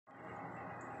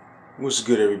What's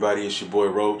good, everybody? It's your boy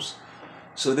Ropes.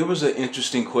 So there was an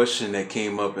interesting question that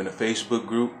came up in a Facebook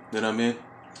group that I'm in,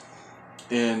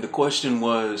 and the question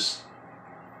was,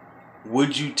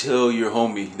 would you tell your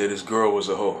homie that his girl was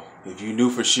a hoe? If you knew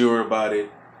for sure about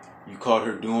it, you caught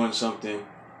her doing something,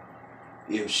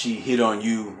 if she hit on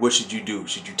you, what should you do?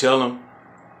 Should you tell him?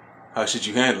 How should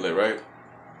you handle it, right?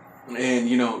 And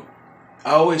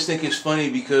I always think it's funny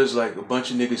because like a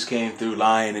bunch of niggas came through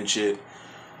lying and shit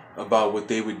about what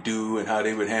they would do and how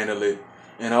they would handle it.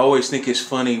 And I always think it's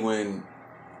funny when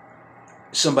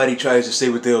somebody tries to say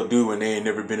what they'll do when they ain't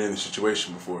never been in a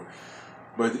situation before.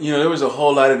 But there was a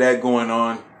whole lot of that going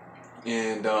on,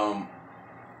 and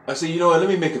I said, you know what? Let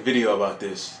me make a video about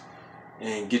this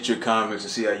and get your comments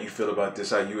and see how you feel about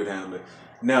this, how you would handle it.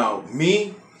 Now,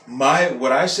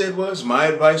 what I said was my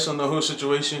advice on the whole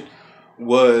situation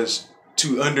was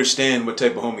to understand what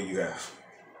type of homie you have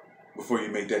before you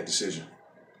make that decision.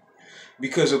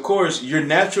 Because, of course, your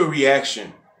natural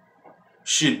reaction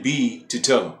should be to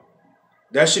tell him.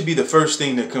 That should be the first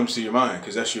thing that comes to your mind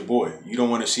because that's your boy. You don't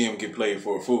want to see him get played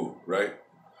for a fool, right?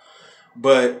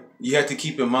 But you have to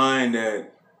keep in mind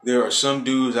that there are some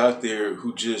dudes out there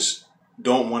who just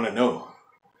don't want to know.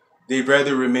 They'd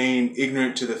rather remain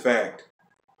ignorant to the fact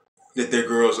that their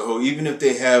girl's a hoe. Even if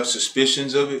they have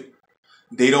suspicions of it,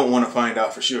 they don't want to find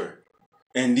out for sure.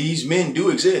 And these men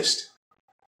do exist.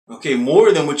 Okay,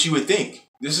 more than what you would think.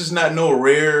 This is not no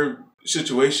rare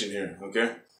situation here,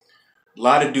 okay? A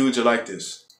lot of dudes are like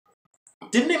this.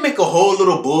 Didn't they make a whole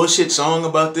little bullshit song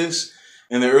about this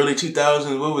in the early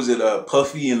 2000s? What was it?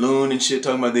 Puffy and Loon and shit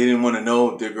talking about they didn't want to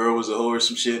know if their girl was a hoe or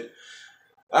some shit.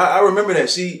 I remember that.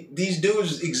 See, these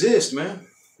dudes exist, man.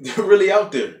 They're really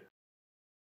out there.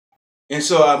 And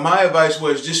so my advice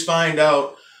was just find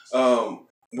out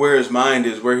where his mind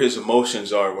is, where his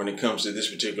emotions are when it comes to this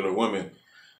particular woman.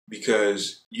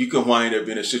 Because you can wind up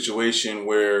in a situation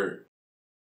where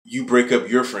you break up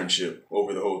your friendship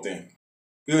over the whole thing.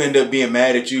 He'll end up being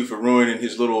mad at you for ruining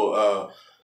his little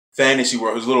fantasy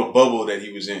world, his little bubble that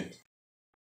he was in.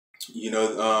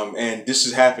 And this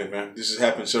has happened, man. This has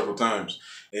happened several times.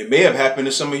 It may have happened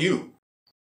to some of you,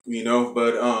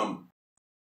 but I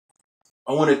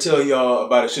want to tell y'all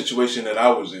about a situation that I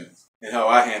was in and how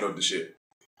I handled the shit.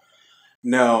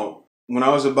 Now, when I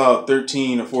was about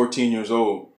 13 or 14 years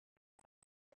old,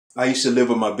 I used to live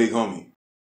with my big homie.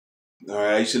 All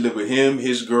right, I used to live with him,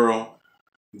 his girl.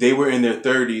 They were in their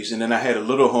 30s, and then I had a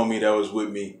little homie that was with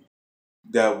me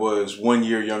that was 1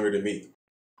 year younger than me.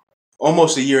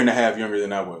 Almost a year and a half younger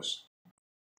than I was.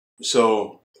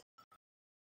 So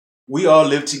we all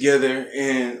lived together,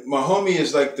 and my homie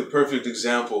is like the perfect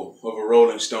example of a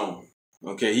rolling stone.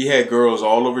 Okay, he had girls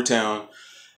all over town,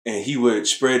 and he would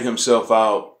spread himself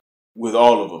out with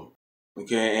all of them.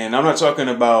 Okay, and I'm not talking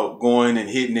about going and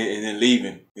hitting it and then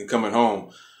leaving and coming home.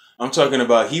 I'm talking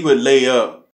about he would lay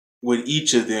up with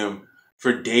each of them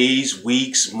for days,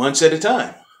 weeks, months at a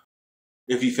time,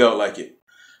 if he felt like it.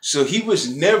 So he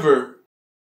was never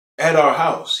at our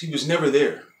house. He was never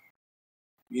there.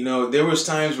 There was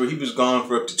times where he was gone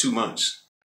for up to 2 months.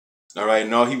 All right,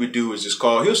 and all he would do was just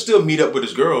call. He'll still meet up with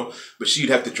his girl, but she'd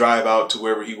have to drive out to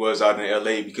wherever he was out in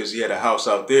LA because he had a house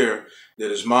out there that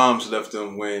his mom's left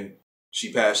him when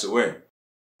she passed away.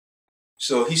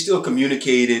 So he still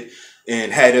communicated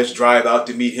and had us drive out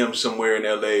to meet him somewhere in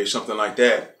LA or something like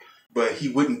that. But he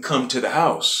wouldn't come to the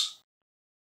house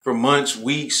for months,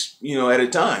 weeks, at a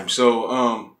time.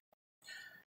 So,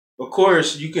 of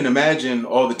course, you can imagine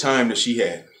all the time that she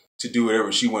had to do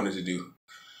whatever she wanted to do.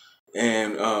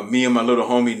 And me and my little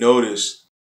homie noticed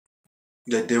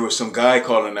that there was some guy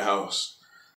calling the house.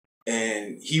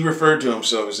 And he referred to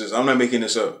himself and says, I'm not making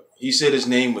this up. He said his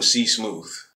name was C Smooth.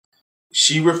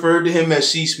 She referred to him as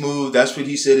C Smooth. That's what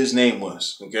he said his name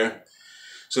was. Okay.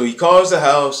 So he calls the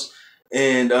house.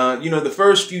 And, the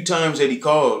first few times that he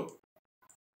called,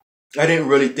 I didn't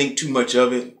really think too much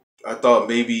of it. I thought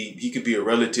maybe he could be a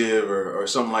relative or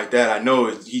something like that. I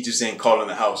know he just ain't calling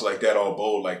the house like that, all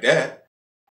bold like that.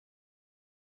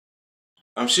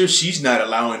 I'm sure she's not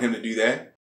allowing him to do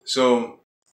that. So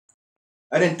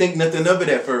I didn't think nothing of it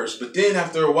at first. But then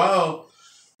after a while,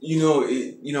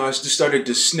 I just started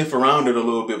to sniff around it a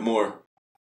little bit more.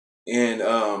 And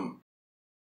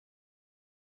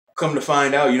come to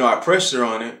find out, I pressed her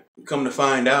on it. Come to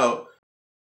find out,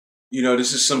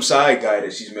 this is some side guy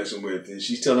that she's messing with. And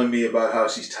she's telling me about how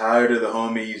she's tired of the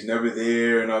homie. He's never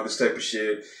there and all this type of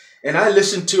shit. And I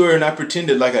listened to her and I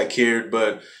pretended like I cared.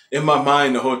 But in my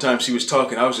mind, the whole time she was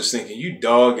talking, I was just thinking, you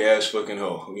dog ass fucking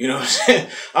hoe. You know what I'm saying?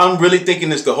 I'm really thinking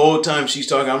this the whole time she's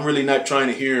talking. I'm really not trying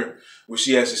to hear what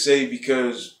she has to say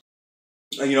because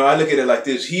You know, I look at it like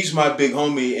this. He's my big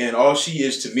homie, and all she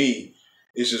is to me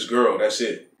is this girl. That's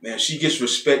it. And she gets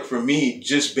respect from me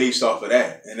just based off of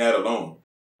that and that alone.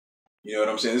 You know what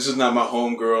I'm saying? This is not my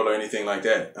home girl or anything like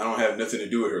that. I don't have nothing to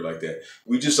do with her like that.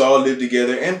 We just all live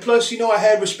together. And plus, you know, I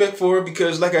had respect for her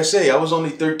because, like I say, I was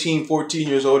only 13, 14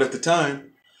 years old at the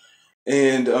time.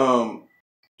 And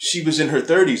she was in her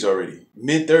 30s already,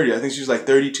 mid 30s. I think she was like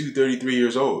 32, 33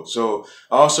 years old. So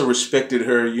I also respected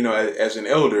her, you know, as an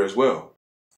elder as well.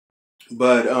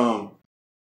 But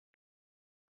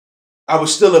I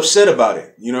was still upset about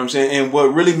it. You know what I'm saying? And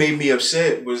what really made me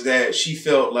upset was that she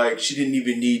felt like she didn't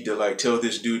even need to like tell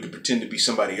this dude to pretend to be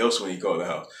somebody else when he called the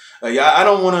house. Like I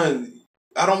don't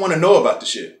want to know about the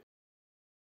shit.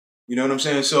 You know what I'm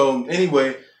saying? So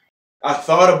anyway, I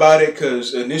thought about it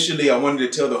because initially I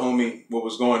wanted to tell the homie what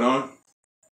was going on.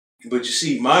 But you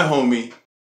see, my homie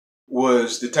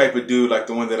was the type of dude like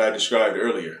the one that I described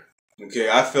earlier. Okay,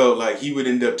 I felt like he would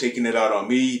end up taking it out on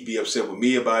me, be upset with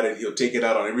me about it. He'll take it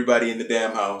out on everybody in the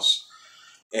damn house.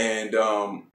 And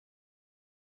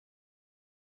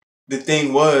the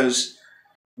thing was,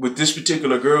 with this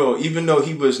particular girl, even though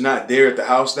he was not there at the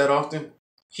house that often,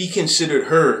 he considered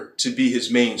her to be his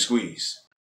main squeeze.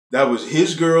 That was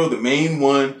his girl, the main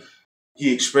one.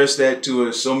 He expressed that to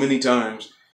us so many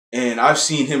times. And I've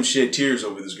seen him shed tears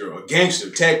over this girl. A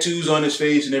gangster, tattoos on his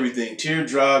face and everything,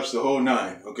 teardrops, the whole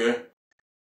nine, okay?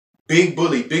 Big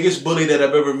bully, biggest bully that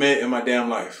I've ever met in my damn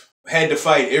life. Had to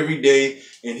fight every day,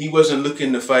 and he wasn't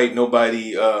looking to fight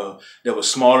nobody that was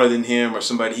smaller than him or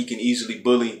somebody he can easily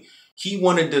bully. He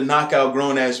wanted to knock out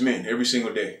grown-ass men every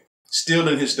single day, still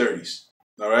in his 30s,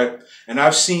 all right? And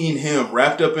I've seen him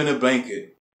wrapped up in a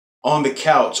blanket on the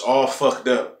couch, all fucked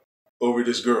up over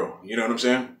this girl. You know what I'm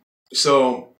saying?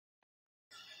 So,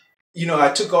 you know, I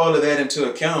took all of that into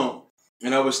account.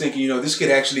 And I was thinking, you know, this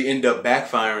could actually end up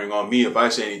backfiring on me if I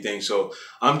say anything. So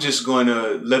I'm just going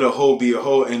to let a hoe be a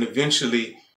hoe. And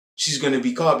eventually she's going to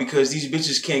be caught because these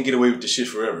bitches can't get away with the shit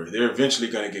forever. They're eventually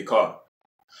going to get caught.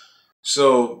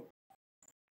 So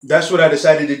that's what I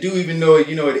decided to do, even though,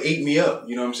 you know, it ate me up.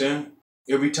 You know what I'm saying?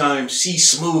 Every time C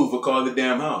Smooth would call the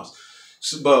damn house.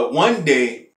 So, but one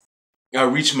day I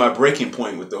reached my breaking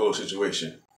point with the whole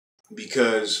situation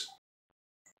because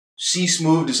C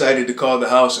Smooth decided to call the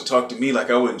house and talk to me like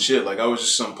I wasn't shit. Like I was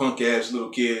just some punk ass little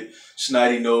kid,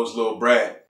 snotty nosed little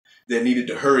brat that needed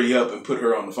to hurry up and put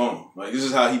her on the phone. Like this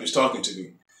is how he was talking to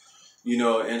me, you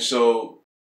know? And so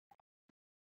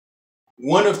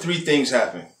one of three things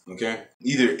happened. Okay.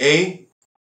 Either A,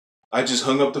 I just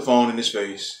hung up the phone in his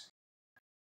face.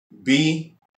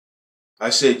 B, I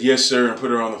said, yes, sir, and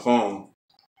put her on the phone.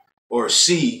 Or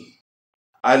C,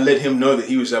 I let him know that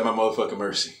he was at my motherfucking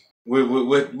mercy.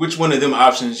 Which one of them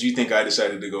options do you think I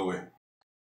decided to go with?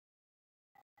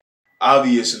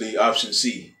 Obviously, option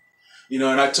C. You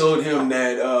know, and I told him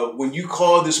that when you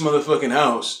call this motherfucking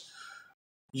house,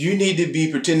 you need to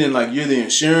be pretending like you're the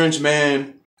insurance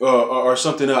man or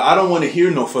something else. I don't want to hear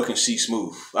no fucking C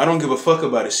Smooth. I don't give a fuck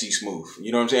about a C Smooth.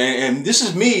 You know what I'm saying? And this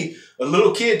is me, a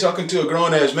little kid talking to a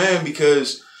grown-ass man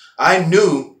because I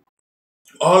knew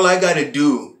all I got to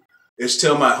do is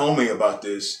tell my homie about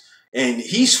this. And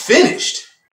he's finished.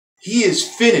 He is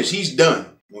finished. He's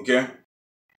done. Okay?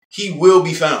 He will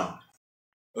be found.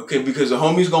 Okay? Because the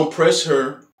homie's going to press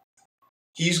her.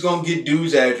 He's going to get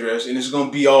dude's address. And it's going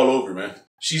to be all over, man.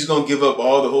 She's going to give up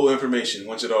all the whole information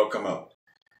once it all come out.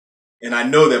 And I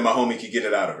know that my homie could get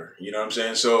it out of her. You know what I'm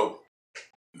saying? So,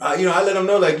 you know, I let him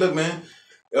know, like, look, man,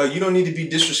 you don't need to be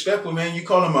disrespectful, man. You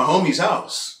calling my homie's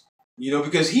house. You know,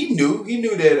 because he knew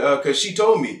that, because she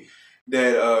told me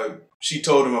that, she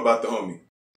told him about the homie.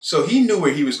 So he knew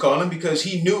where he was calling because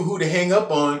he knew who to hang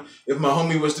up on if my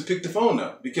homie was to pick the phone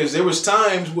up. Because there was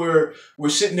times where we're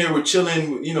sitting there, we're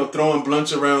chilling, you know, throwing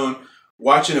blunts around,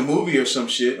 watching a movie or some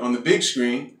shit on the big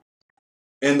screen.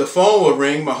 And the phone will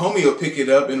ring, my homie will pick it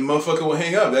up, and the motherfucker will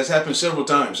hang up. That's happened several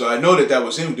times. So I know that that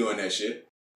was him doing that shit.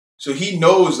 So he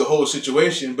knows the whole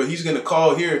situation, but he's going to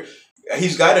call here.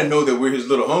 He's got to know that we're his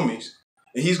little homies.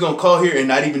 And he's going to call here and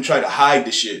not even try to hide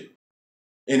the shit.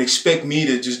 And expect me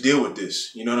to just deal with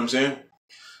this. You know what I'm saying?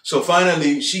 So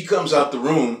finally, she comes out the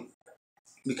room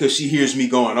because she hears me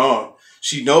going off.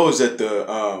 She knows that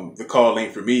the call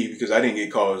ain't for me because I didn't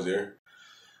get calls there.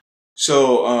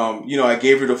 So, you know, I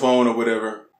gave her the phone or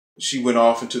whatever. She went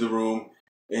off into the room.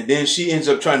 And then she ends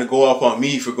up trying to go off on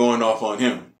me for going off on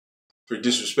him. For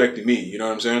disrespecting me. You know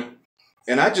what I'm saying?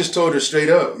 And I just told her straight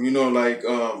up, you know, like,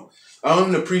 I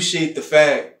don't appreciate the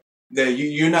fact that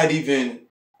you're not even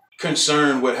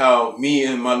concerned with how me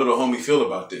and my little homie feel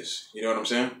about this. You know what I'm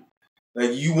saying?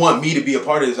 Like, you want me to be a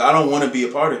part of this. I don't want to be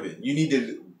a part of it. You need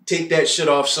to take that shit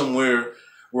off somewhere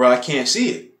where I can't see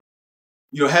it.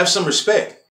 You know, have some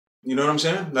respect. You know what I'm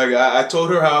saying? Like I told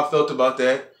her how I felt about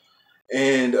that,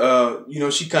 and you know,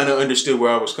 she kind of understood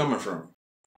where I was coming from.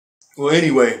 Well,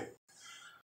 anyway,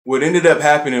 what ended up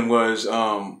happening was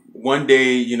one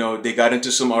day, you know, they got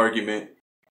into some argument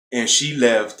and she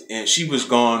left and she was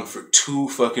gone for 2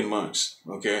 fucking months.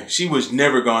 Okay. She was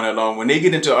never gone that long. When they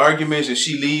get into arguments and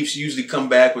she leaves, she usually come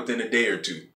back within a day or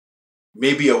two,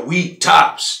 maybe a week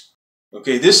tops.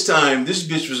 Okay. This time, this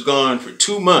bitch was gone for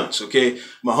 2 months. Okay.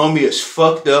 My homie is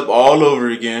fucked up all over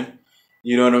again.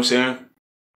 You know what I'm saying?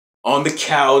 On the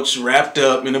couch, wrapped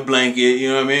up in a blanket. You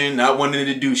know what I mean? Not wanting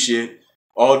to do shit.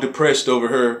 All depressed over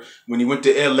her. When he went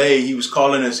to LA, he was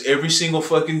calling us every single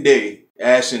fucking day,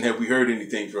 asking have we heard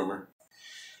anything from her.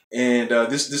 And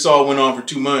this all went on for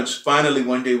 2 months. Finally,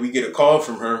 one day we get a call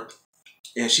from her,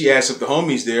 and she asks if the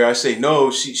homie's there. I say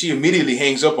no. She immediately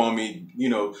hangs up on me, you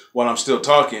know, while I'm still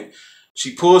talking.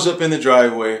 She pulls up in the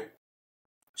driveway.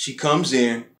 She comes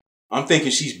in. I'm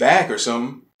thinking she's back or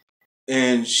something.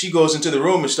 And she goes into the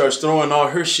room and starts throwing all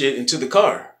her shit into the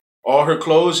car. All her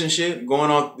clothes and shit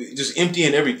going on, just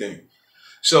emptying everything.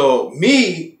 So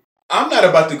me, I'm not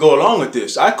about to go along with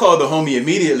this. I call the homie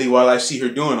immediately while I see her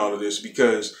doing all of this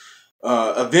because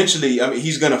eventually, I mean,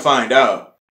 he's going to find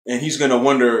out and he's going to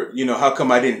wonder, you know, how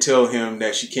come I didn't tell him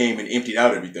that she came and emptied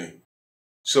out everything?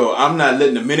 So I'm not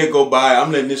letting a minute go by.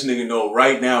 I'm letting this nigga know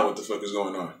right now what the fuck is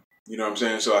going on. You know what I'm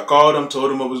saying? So I called him,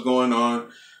 told him what was going on,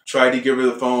 tried to give her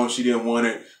the phone. She didn't want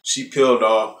it. She peeled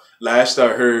off. Last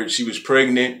I heard, she was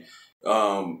pregnant.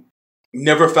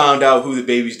 Never found out who the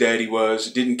baby's daddy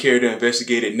was. Didn't care to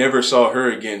investigate it. Never saw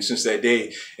her again since that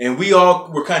day. And we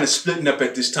all were kind of splitting up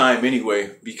at this time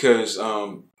anyway, because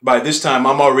by this time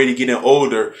I'm already getting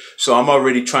older, so I'm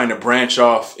already trying to branch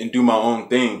off and do my own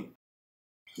thing.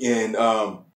 And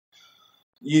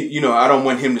you know, I don't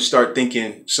want him to start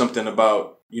thinking something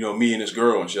about, you know, me and this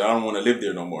girl and shit. I don't want to live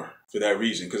there no more for that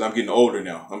reason, because I'm getting older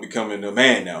now. I'm becoming a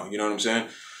man now. You know what I'm saying?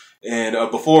 And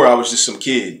before I was just some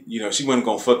kid, you know, she wasn't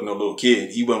going to fuck no little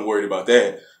kid. He wasn't worried about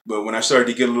that. But when I started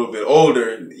to get a little bit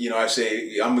older, you know, I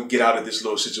say, I'm going to get out of this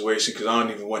little situation because I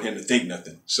don't even want him to think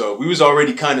nothing. So we was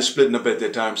already kind of splitting up at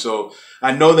that time. So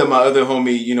I know that my other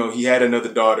homie, you know, he had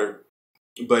another daughter,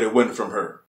 but it wasn't from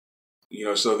her. You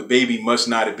know, so the baby must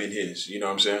not have been his. You know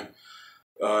what I'm saying?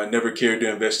 Never cared to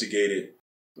investigate it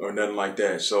or nothing like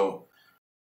that. So,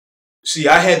 see,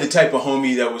 I had the type of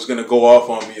homie that was going to go off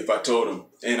on me if I told him.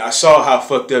 And I saw how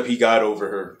fucked up he got over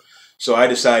her. So I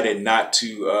decided not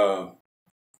to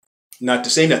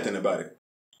say nothing about it.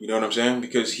 You know what I'm saying?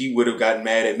 Because he would have gotten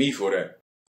mad at me for that.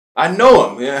 I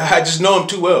know him. I just know him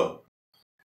too well.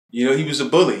 You know, he was a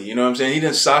bully. You know what I'm saying? He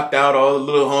done socked out all the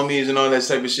little homies and all that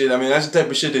type of shit. I mean, that's the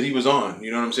type of shit that he was on.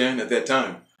 You know what I'm saying? At that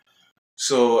time.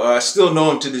 So I still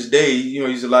know him to this day. You know,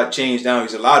 he's a lot changed now.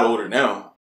 He's a lot older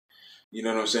now. You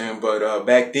know what I'm saying? But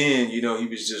back then, you know, he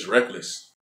was just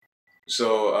reckless.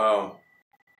 So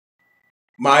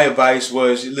my advice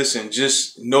was, listen,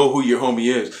 just know who your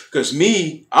homie is. Because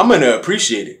me, I'm going to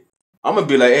appreciate it. I'm going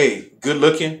to be like, hey, good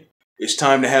looking. It's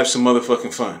time to have some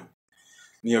motherfucking fun.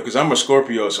 You know, because I'm a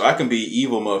Scorpio, so I can be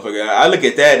evil motherfucker. I look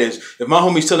at that as, if my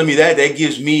homie's telling me that, that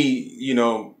gives me, you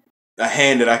know, a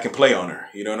hand that I can play on her.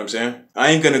 You know what I'm saying? I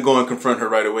ain't going to go and confront her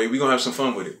right away. We're going to have some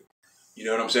fun with it. You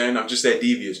know what I'm saying? I'm just that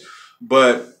devious.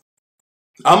 But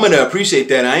I'm going to appreciate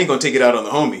that. And I ain't going to take it out on the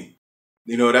homie.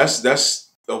 You know,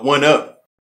 that's a one up.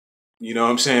 You know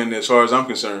what I'm saying? As far as I'm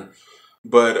concerned.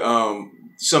 But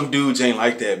some dudes ain't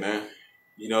like that, man.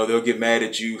 You know, they'll get mad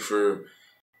at you for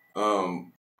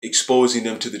exposing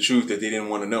them to the truth that they didn't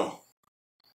want to know.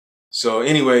 So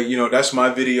anyway, you know, that's my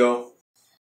video.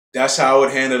 That's how I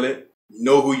would handle it.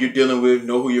 Know who you're dealing with.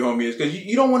 Know who your homie is. Because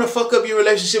you don't want to fuck up your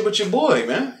relationship with your boy,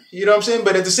 man. You know what I'm saying?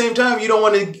 But at the same time, you don't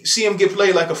want to see him get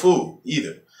played like a fool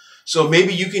either. So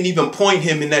maybe you can even point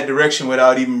him in that direction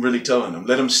without even really telling him.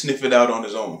 Let him sniff it out on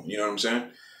his own. You know what I'm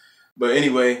saying? But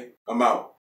anyway, I'm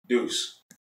out. Deuce.